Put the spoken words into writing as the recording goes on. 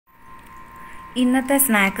ഇന്നത്തെ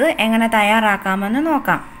സ്നാക്ക് എങ്ങനെ തയ്യാറാക്കാമെന്ന്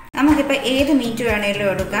നോക്കാം. നമുക്കിപ്പോൾ ഏത് മീറ്റ് വേണേലും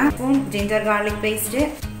എടുക്കാം. Spoon ginger garlic paste,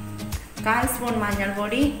 1/4 spoon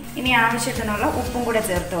മഞ്ഞൾപ്പൊടി, ഇനി ആവശ്യത്തിനുള്ള ഉപ്പും കൂടെ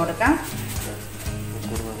ചേർത്ത് കൊടുക്കാം.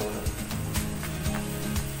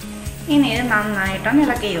 ഇനി ഇത് നന്നായിട്ടൊന്ന്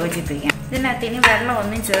ഇളക്കി യോജിപ്പിക്കാം. ഇതിനകത്ത് ഇനി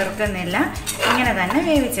വെള്ളമൊന്നും ചേർക്കുന്നില്ല, ഇങ്ങനെ തന്നെ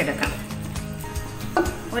വേവിച്ചെടുക്കാം.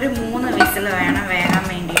 ഒരു 3 വിസിൽ വേണം വേകാൻ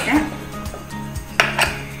വേണ്ടിയിട്ട്.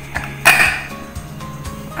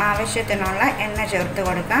 ആവശ്യത്തിനുള്ള എണ്ണ ചേർത്ത്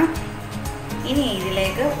കൊടുക്കാം. ഇനി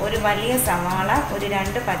ഇതിലേക്ക് ഒരു വലിയ സവാള, ഒരു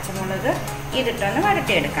 2 പച്ചമുളക് ഇതിട്ടൊന്ന്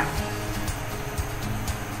വഴറ്റിയെടുക്കാം.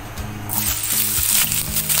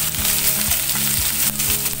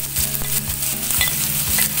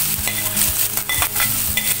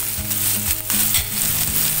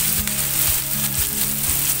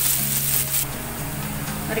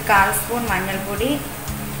 ഒരു 1/4 സ്പൂൺ മഞ്ഞൾപ്പൊടി,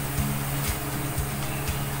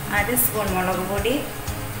 1/2 സ്പൂൺ മുളക് പൊടി,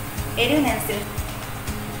 എരിവിനനുസരിച്ച്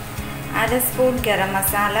 1/2 സ്പൂൺ ഗരം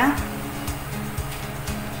മസാല,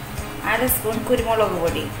 1/2 സ്പൂൺ കുരുമുളക്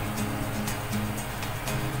പൊടി.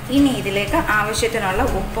 ഇനി ഇതിലേക്ക് ആവശ്യത്തിനുള്ള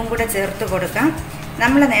ഉപ്പും കൂടെ ചേർത്ത് കൊടുക്കാം.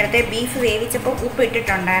 നമ്മൾ നേരത്തെ ബീഫ് വേവിച്ചപ്പോൾ ഉപ്പ്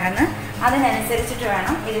ഇട്ടിട്ടുണ്ടായിരുന്നു, അതിനനുസരിച്ചിട്ട്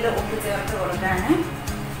വേണം ഇതിൽ ഉപ്പ് ചേർത്ത് കൊടുക്കാൻ.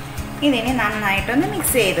 ഇതിനി നന്നായിട്ടൊന്ന്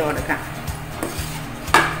മിക്സ് ചെയ്ത് കൊടുക്കാം.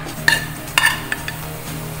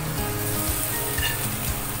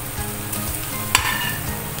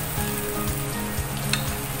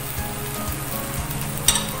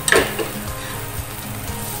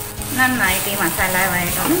 നന്നായിട്ട് ഈ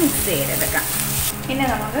മസാലയുമായിട്ടൊന്ന് മിക്സ് ചെയ്തെടുക്കാം. പിന്നെ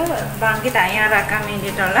നമുക്ക് ബാക്കി തയ്യാറാക്കാൻ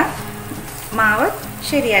വേണ്ടിയിട്ടുള്ള മാവ്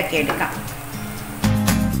ശരിയാക്കിയെടുക്കാം.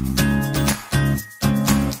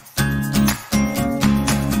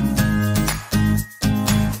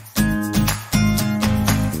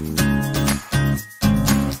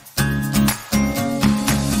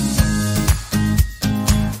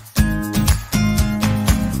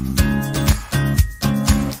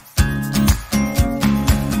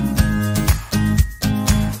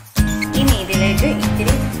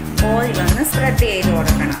 ഇത്തിരി ഓയിലൊന്ന് സ്പ്രെഡ് ചെയ്ത്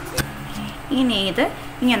കൊടുക്കണം. ഇനി ഇത്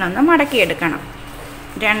ഇങ്ങനൊന്ന് മടക്കിയെടുക്കണം.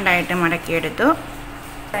 2ആയിട്ട് മടക്കിയെടുത്തു.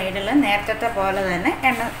 സൈഡിൽ നേരത്തെ പോലെ തന്നെ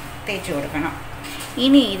എണ്ണ തേച്ച് കൊടുക്കണം.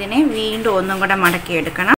 ഇനി ഇതിനെ വീണ്ടും ഒന്നും കൂടെ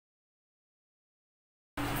മടക്കിയെടുക്കണം.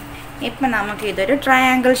 ഇപ്പം നമുക്കിതൊരു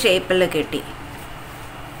ട്രയാങ്കിൾ ഷേപ്പിൽ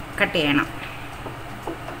കട്ട് ചെയ്യണം.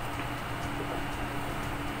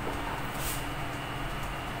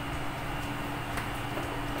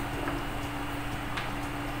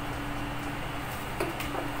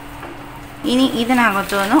 ഇനി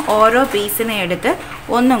ഇതിനകത്തുനിന്ന് ഓരോ പീസിനെ എടുത്ത്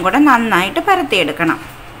ഒന്നും കൂടെ നന്നായിട്ട് പരത്തിയെടുക്കണം.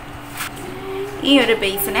 ഈ ഒരു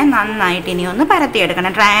പീസിനെ നന്നായിട്ട് ഇനി ഒന്ന്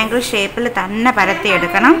പരത്തിയെടുക്കണം. ട്രയാങ്കിൾ ഷേപ്പിൽ തന്നെ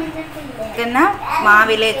പരത്തിയെടുക്കണം.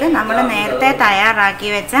 മാവിലേക്ക് നമ്മൾ നേരത്തെ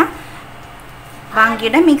തയ്യാറാക്കി വെച്ച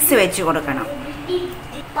ബാങ്കിയുടെ മിക്സ് വെച്ച് കൊടുക്കണം.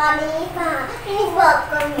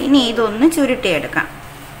 ഇനി ഇതൊന്ന് ചുരുട്ടിയെടുക്കാം.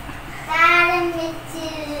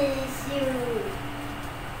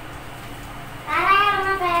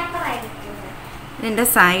 ഇതിൻ്റെ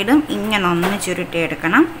സൈഡും ഇങ്ങനെ ഒന്ന്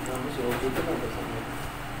ചുരുട്ടിയെടുക്കണം.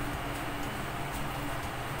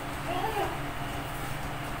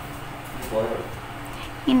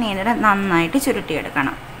 ഇനി ഇതിനെ നന്നായിട്ട്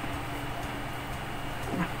ചുരുട്ടിയെടുക്കണം.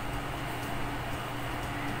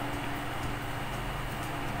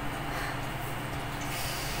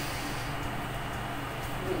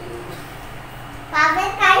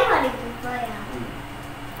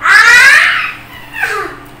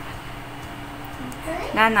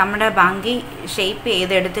 നമ്മുടെ ബാങ്കി ഷേപ്പ്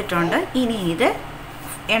ചെയ്തെടുത്തിട്ടുണ്ട്. ഇനി ഇത്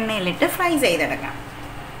എണ്ണയിലിട്ട് ഫ്രൈ ചെയ്തെടുക്കാം.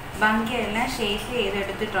 ബാങ്കി എല്ലാം ഷേപ്പ്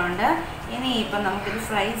ചെയ്തെടുത്തിട്ടുണ്ട്. ഇനി ഇപ്പം നമുക്കിത്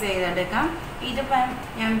ഫ്രൈ ചെയ്തെടുക്കാം. ഇതിപ്പം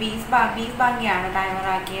ഞാൻ ബീഫ് ബാങ്കിയാണ്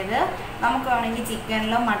തയ്യാറാക്കിയത്. നമുക്ക് വേണമെങ്കിൽ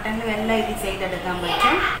ചിക്കനിലും മട്ടനിലും എല്ലാം ഇത് ചെയ്തെടുക്കാൻ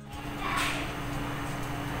പറ്റും.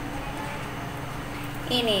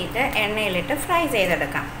 ഇനി ഇത് എണ്ണയിലിട്ട് ഫ്രൈ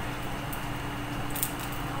ചെയ്തെടുക്കാം.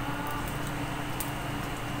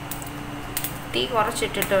 തീ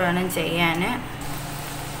കുറച്ചിട്ടിട്ട് വേണം ചെയ്യാൻ.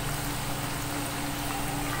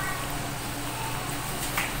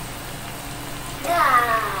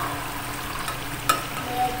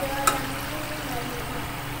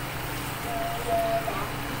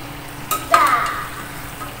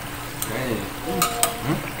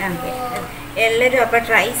 എല്ലാവരും അപ്പോൾ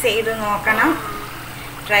ട്രൈ ചെയ്ത് നോക്കണം.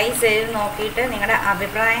 ട്രൈ ചെയ്ത് നോക്കിയിട്ട് നിങ്ങളുടെ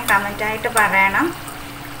അഭിപ്രായം കമൻറ്റായിട്ട് പറയണം.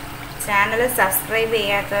 ചാനൽ സബ്സ്ക്രൈബ്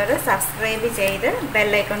ചെയ്യാത്തവർ സബ്സ്ക്രൈബ് ചെയ്ത്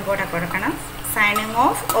ബെല്ലൈക്കൺ കൂടെ കൊടുക്കണം. Signing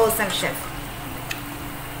off awesome chef.